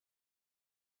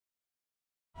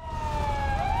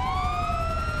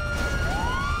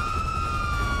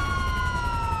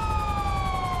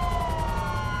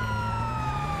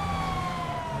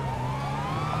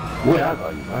Wait, I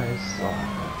got you, nice.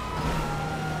 Oh.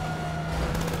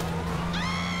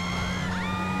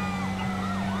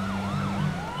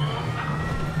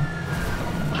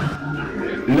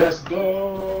 Let's go!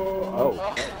 Oh,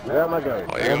 where am I going?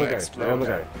 Where am I going? Where am I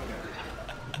going?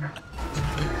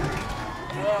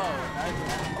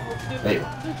 There you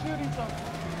are.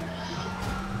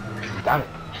 Damn it.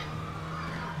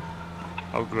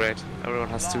 Oh great, everyone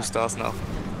has 2 stars now.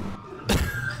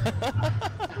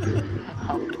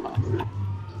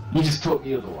 You just took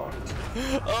the other one.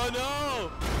 Oh no!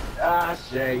 Ah,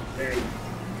 shame.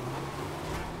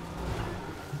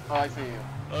 Oh, I see you.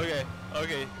 Okay,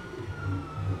 okay.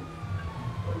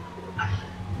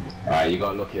 Alright, you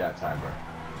got lucky that time, bro.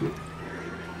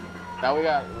 Now we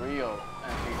got real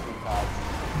NGG cops.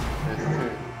 There's 2.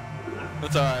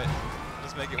 That's alright.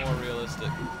 Let's make it more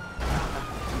realistic.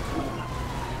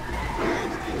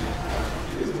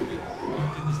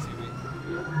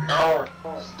 Oh,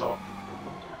 stop.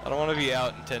 I don't want to be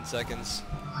out in 10 seconds.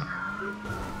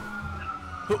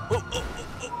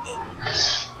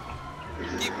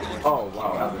 Keep going. Oh,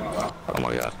 wow, that went well. Oh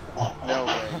my god. No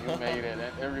way, you made it.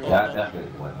 And everyone. That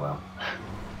definitely went well.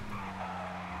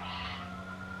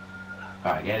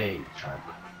 Alright, get it. Try.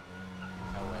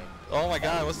 No way. Oh my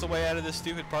god, what's the way out of this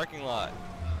stupid parking lot?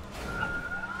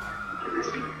 Alright,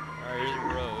 here's the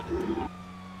road.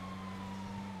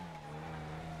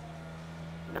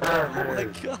 Oh my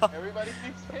god. Everybody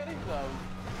keeps hitting them.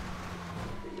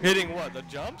 Hitting what? The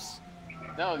jumps?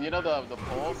 No, you know the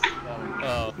poles?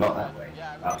 Oh. Not that way.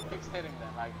 Yeah, everybody keeps hitting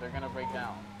them. Like, they're gonna break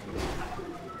down.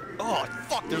 Oh,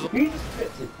 fuck, there's a... He just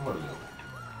fits in front of you.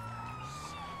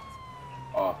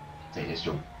 Oh, take this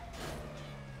jump.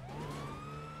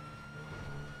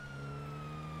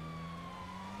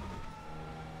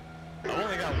 I've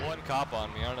only got 1 cop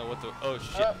on me, I don't know what the... Oh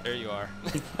shit, there you are.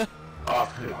 Oh,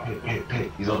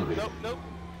 hit. He's on the way. Nope.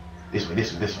 This way.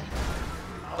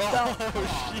 Oh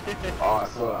shit. Oh, I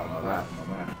saw that, my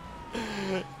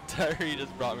man. Tyree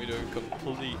just brought me to a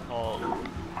complete halt.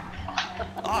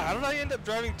 Oh, how did I end up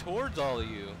driving towards all of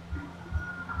you?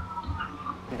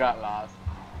 You got lost.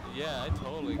 Yeah, I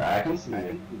totally I got. can see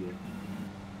it.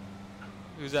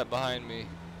 Who's that behind me?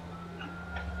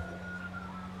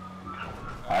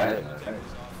 Alright.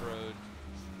 Off-road.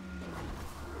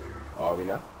 Are we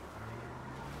now?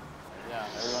 Yeah,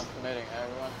 everyone's committing.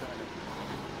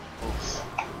 Oops.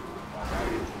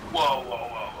 Whoa.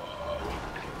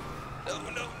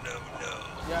 No.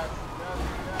 Yes.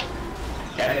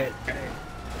 Get it.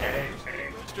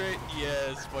 Go straight.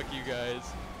 Yes, fuck you guys.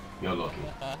 You're lucky.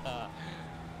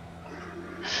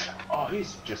 Oh,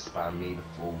 he's just spammed me, the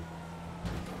fool.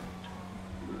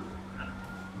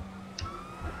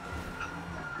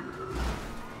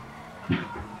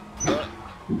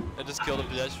 I just killed a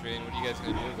pedestrian. What are you guys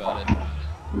gonna do about it?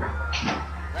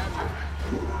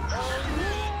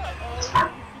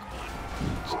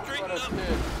 Straighten up.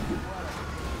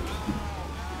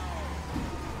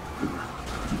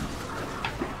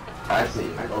 I see.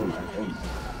 Oh my god.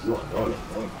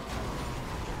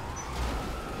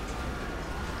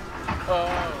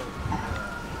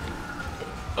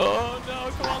 Oh no,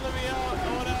 come on, let me out. I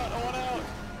want out.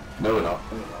 No, we're not.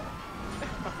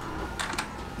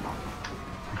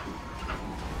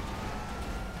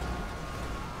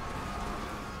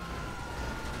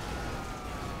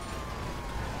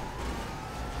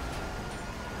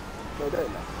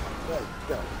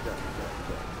 Go.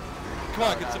 Come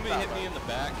on, can somebody hit me in the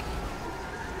back?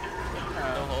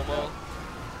 No homo.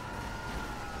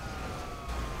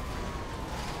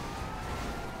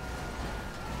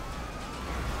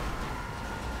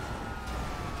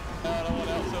 I don't want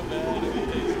out so bad.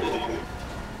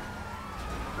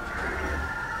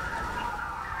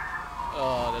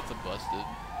 Oh, that's a busted.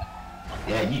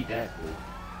 Yeah, you definitely.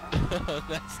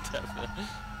 That's definitely.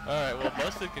 Alright, well,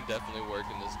 busted can definitely work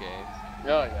in this game.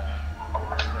 Oh, yeah.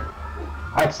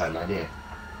 I just had an idea.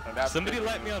 Somebody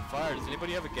light me on fire. Does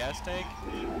anybody have a gas tank?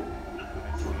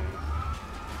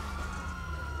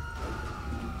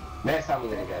 Next time we're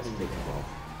gonna get a stick ball.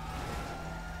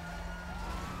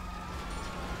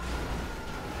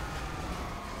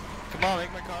 Come on,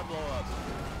 make my car blow up.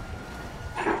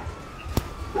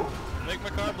 Make my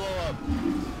car blow up.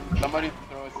 Somebody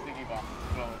throw a sticky bomb.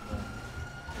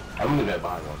 I'm gonna go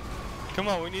buy one. Come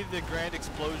on, we need the grand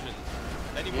explosion.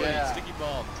 Anybody, sticky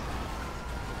bomb.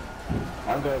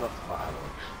 I'm going up to buy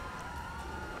one.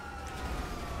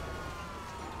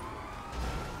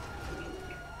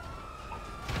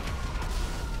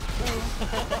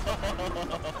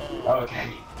 Okay.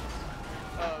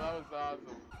 Oh, that was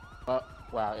awesome.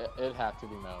 Wow, it had to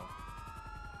be no.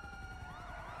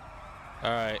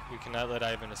 Alright, we cannot let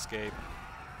Ivan escape.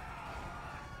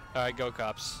 Alright, go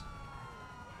cops.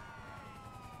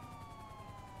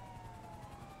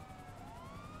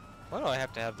 Why do I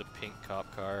have to have the pink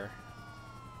cop car?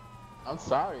 I'm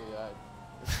sorry.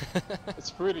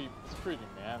 It's pretty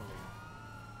manly.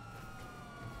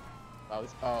 Oh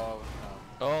no.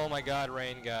 Oh my god,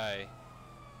 rain guy.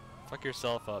 Fuck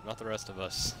yourself up, not the rest of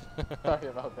us. Sorry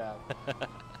about that.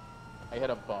 I hit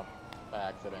a bump by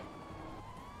accident.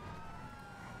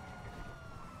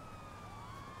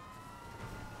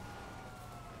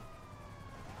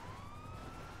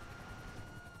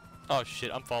 Oh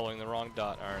shit, I'm following the wrong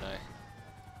dot, aren't I?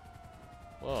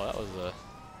 Whoa,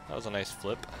 that was a nice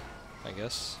flip, I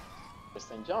guess.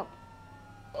 Interesting jump.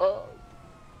 Oh.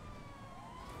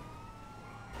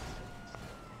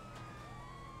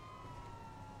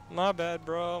 My bad,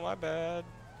 bro, my bad.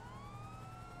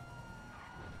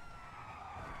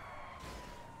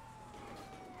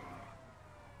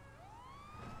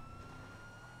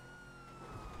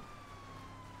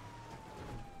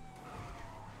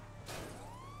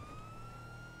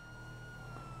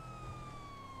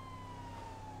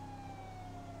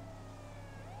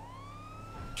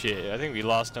 Shit, I think we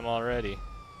lost him already.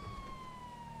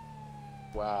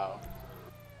 Wow.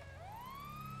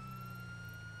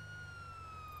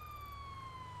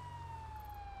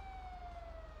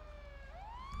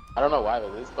 I don't know why,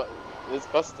 but this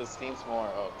bus just seems more.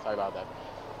 Oh, sorry about that.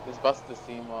 This bus just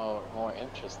seems more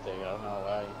interesting. I don't know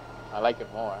why. I like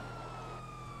it more.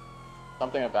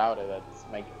 Something about it that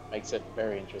makes it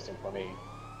very interesting for me.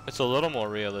 It's a little more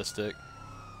realistic.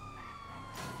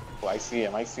 Oh, I see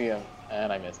him,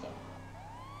 and I missed him.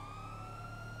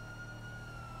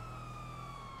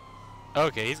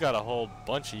 Okay, he's got a whole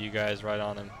bunch of you guys right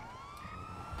on him.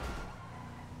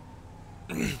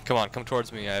 Come on, come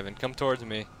towards me, Ivan. Come towards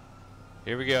me.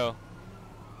 Here we go.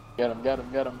 Get him, get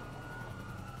him, get him.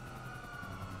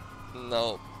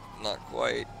 No, not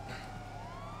quite.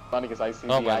 Funny because I see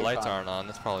oh, the my icon. lights aren't on.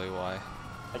 That's probably why.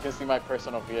 I can see my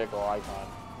personal vehicle icon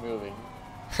moving.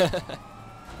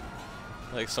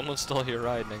 Like someone stole your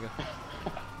ride, nigga.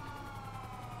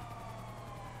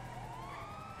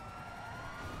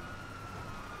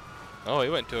 Oh, he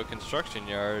went to a construction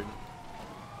yard.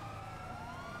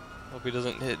 Hope he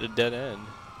doesn't hit a dead end.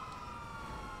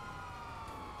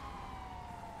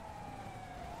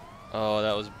 Oh,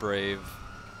 that was brave.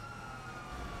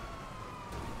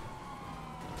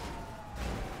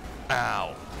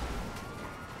 Ow.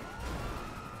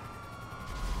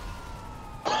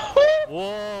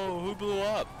 Whoa, who blew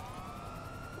up?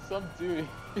 Some dude,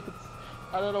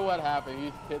 I don't know what happened.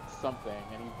 He hit something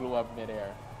and he blew up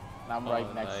midair. And I'm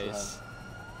right next to him.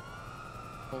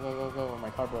 Go, go, go, go, my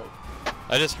car broke.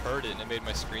 I just heard it and it made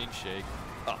my screen shake.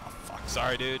 Oh, fuck.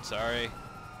 Sorry, dude. Sorry. It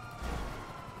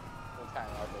was kind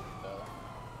of epic, though.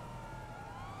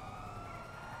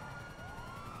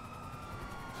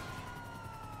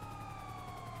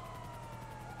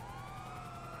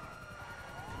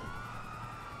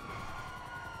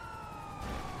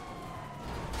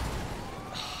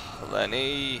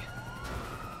 Lenny.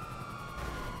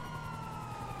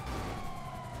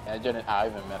 Imagine if I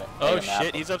even made it. Oh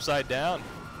shit, he's upside down.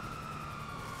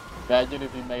 Imagine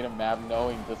if he made a map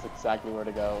knowing just exactly where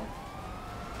to go.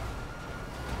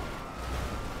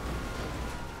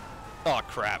 Oh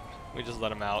crap, we just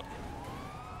let him out.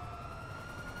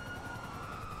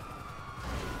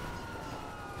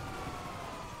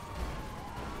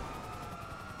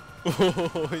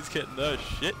 Oh, he's getting the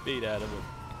shit beat out of him.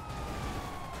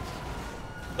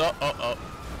 Oh, oh, oh.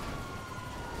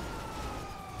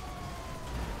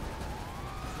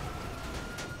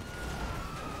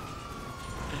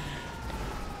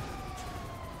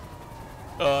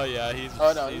 Oh yeah, he's.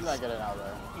 Oh no, he's not getting out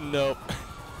there. Nope.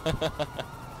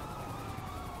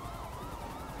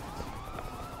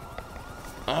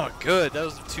 Oh, good. That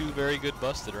was two very good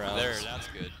busted rounds. There, that's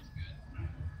good.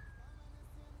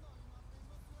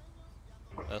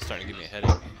 That's starting to give me a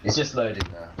headache. It's just loaded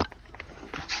now.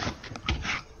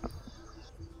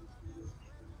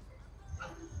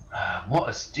 What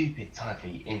a stupid time for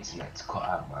your internet to cut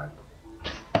out, man.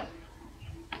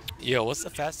 Yo, what's the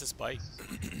fastest bike?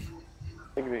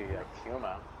 I think it'd be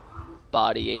Kuma.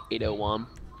 Body 801.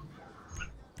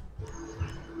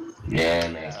 Yeah,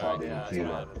 man, it's probably Yeah,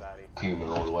 Kuma.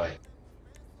 Kuma all the way.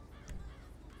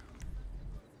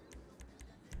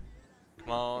 Come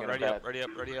on, ready up, ready up,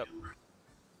 ready up.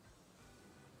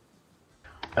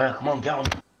 Come on, get on.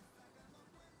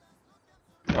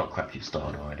 Oh crap, you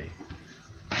started already.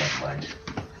 Never mind.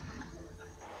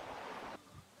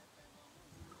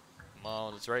 Come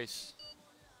on, let's race.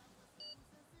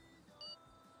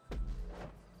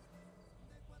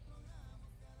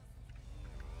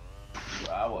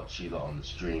 I watch you lot on the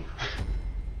stream.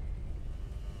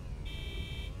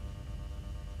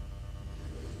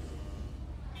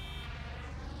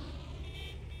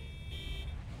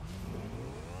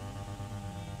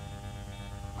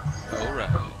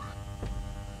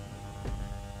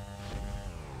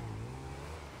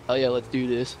 Oh yeah, let's do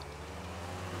this.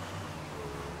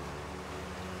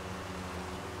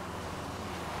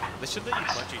 They should let you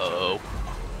punch each Uh-oh. other.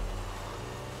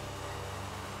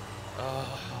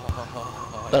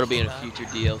 Oh, That'll be in a future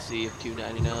DLC of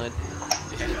 $2.99.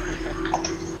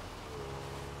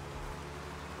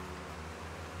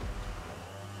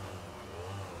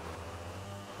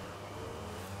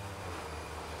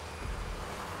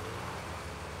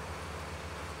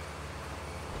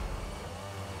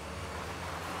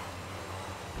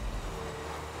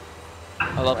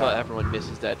 I love how everyone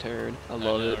misses that turn. I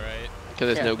love it. Right?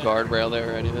 Because there's no guardrail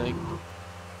there or anything.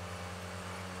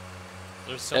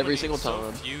 There's so Every many, single so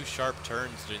time. few sharp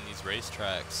turns in these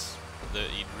racetracks that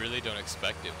you really don't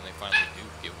expect it when they finally do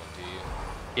give one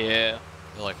to you. Yeah.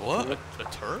 You're like, what? A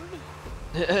turn?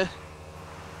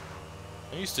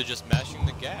 I'm used to just mashing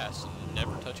the gas and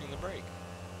never touching the brake.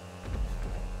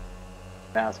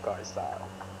 NASCAR style.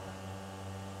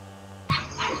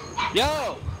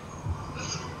 Yo!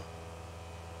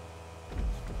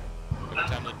 Every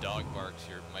time the dog barks,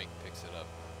 your mic picks it up.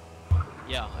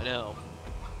 Yeah, I know.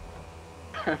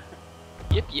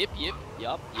 Yip, yip, yip,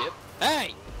 yup, yip.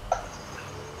 Hey!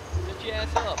 Get your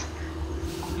ass up.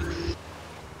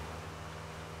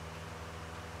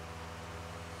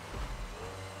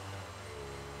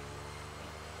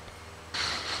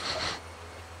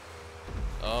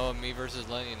 Oh, me versus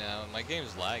Lenny now. My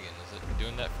game's lagging. Is it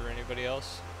doing that for anybody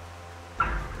else?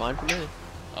 Fine for me.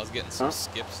 I was getting some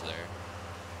skips there.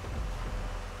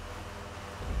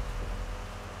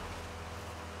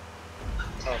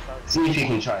 See if you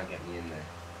can try and get me in there.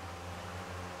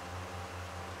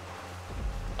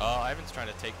 Oh, Ivan's trying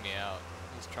to take me out.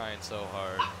 He's trying so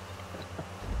hard.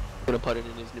 I'm gonna put it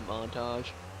in his new montage.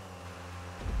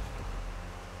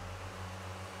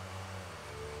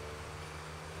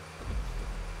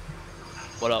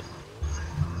 What up?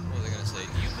 What was I gonna say?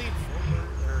 Do you lean forward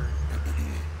or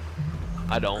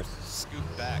I don't.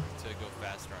 scoot back to go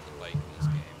faster on the bike in this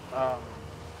game? I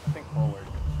think forward.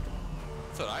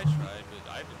 That's what I tried, but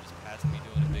Ivan just passed me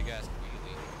doing a big ass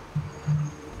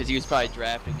wheelie. Cause he was probably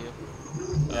drafting you.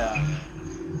 Yeah.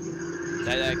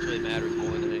 That actually matters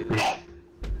more than anything.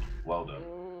 Well done.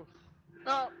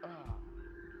 No.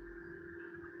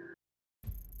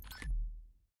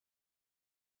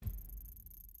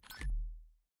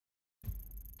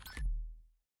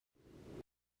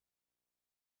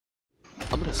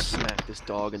 I'm gonna smack this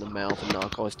dog in the mouth and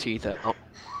knock all his teeth out. Oh.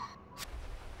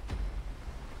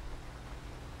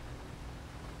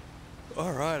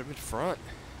 Alright, I'm in front.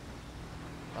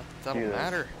 Not that that'll Yeah.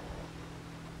 matter.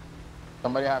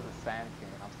 Somebody has a Sand King.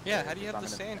 I'm scared Yeah, how do you have the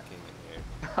because Sand King in here?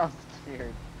 I'm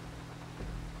scared.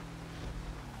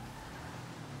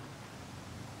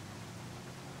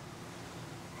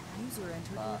 User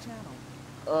entered your channel.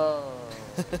 Oh.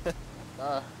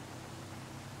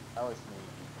 That was me.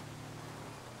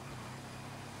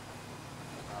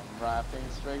 I'm rapping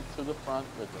straight to the front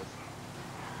with this.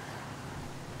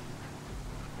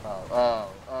 Oh.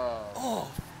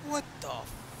 Oh, what the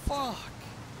fuck?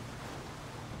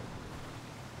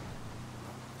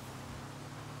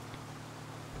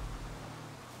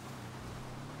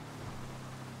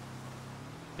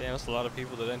 Damn, that's a lot of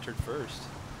people that entered first.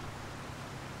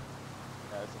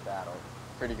 Yeah, it's a battle.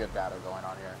 Pretty good battle going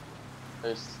on here.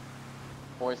 There's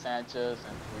 4 Sanchez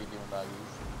and 3 Doom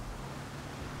Buggies.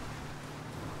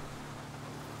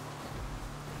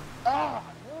 Ah!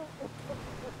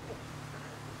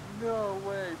 No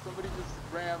way! Somebody just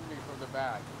rammed me from the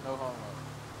back. No homo.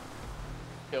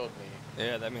 Killed me.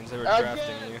 Yeah, that means they were Again!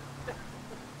 drafting you.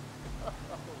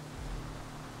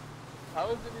 How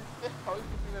is this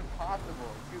even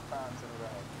possible? 2 times in a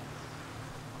row.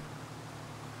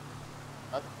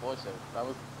 That's bullshit. That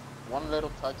was one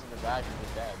little touch in the back and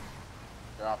you're dead.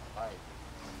 You're off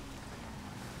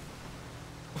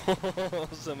the fight.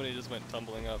 Somebody just went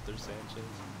tumbling off their Sanchez.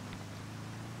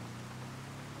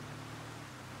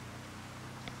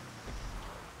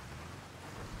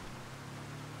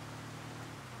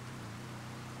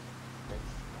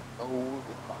 Oh,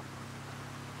 fuck.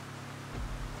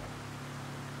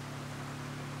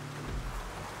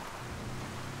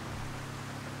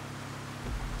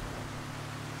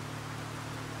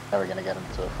 Never gonna get him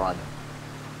to the front.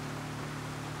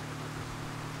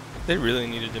 They really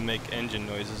needed to make engine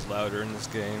noises louder in this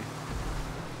game.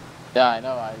 Yeah, I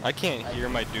know. I can't hear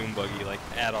my Doom Buggy like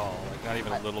at all, like not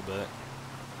even a little bit.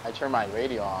 I turn my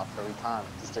radio off every time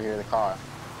just to hear the car.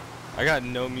 I got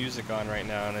no music on right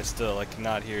now and I still like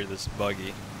cannot hear this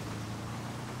buggy.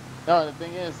 No, the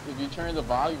thing is, if you turn the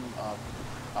volume up,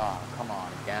 come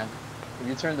on again. If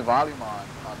you turn the volume on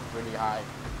really high,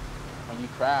 when you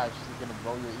crash, it's gonna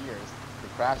blow your ears. The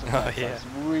crash effect is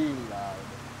really loud.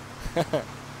 Wow,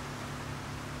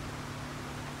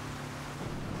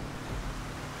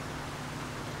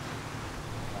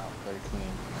 13.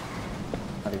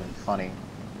 Not even funny.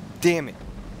 Damn it.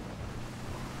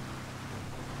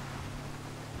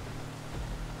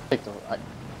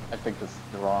 I picked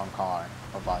the wrong car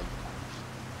or bike.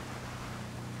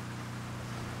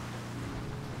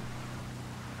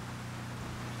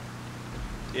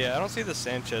 Yeah, I don't see the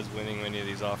Sanchez winning many of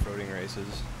these off-roading races,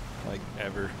 like,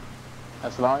 ever.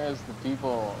 As long as the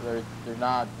people, they're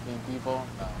not mean people,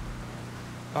 no.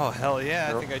 Oh, hell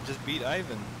yeah, I think I just beat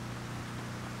Ivan.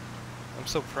 I'm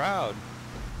so proud.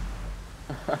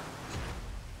 I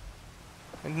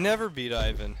never beat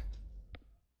Ivan.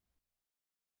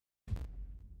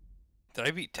 Did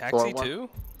I beat Taxi too?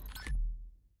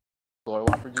 Score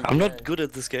one for GTA. I'm not good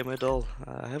at this game at all.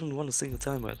 I haven't won a single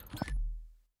time yet.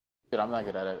 Dude, I'm not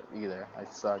good at it either. I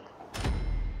suck.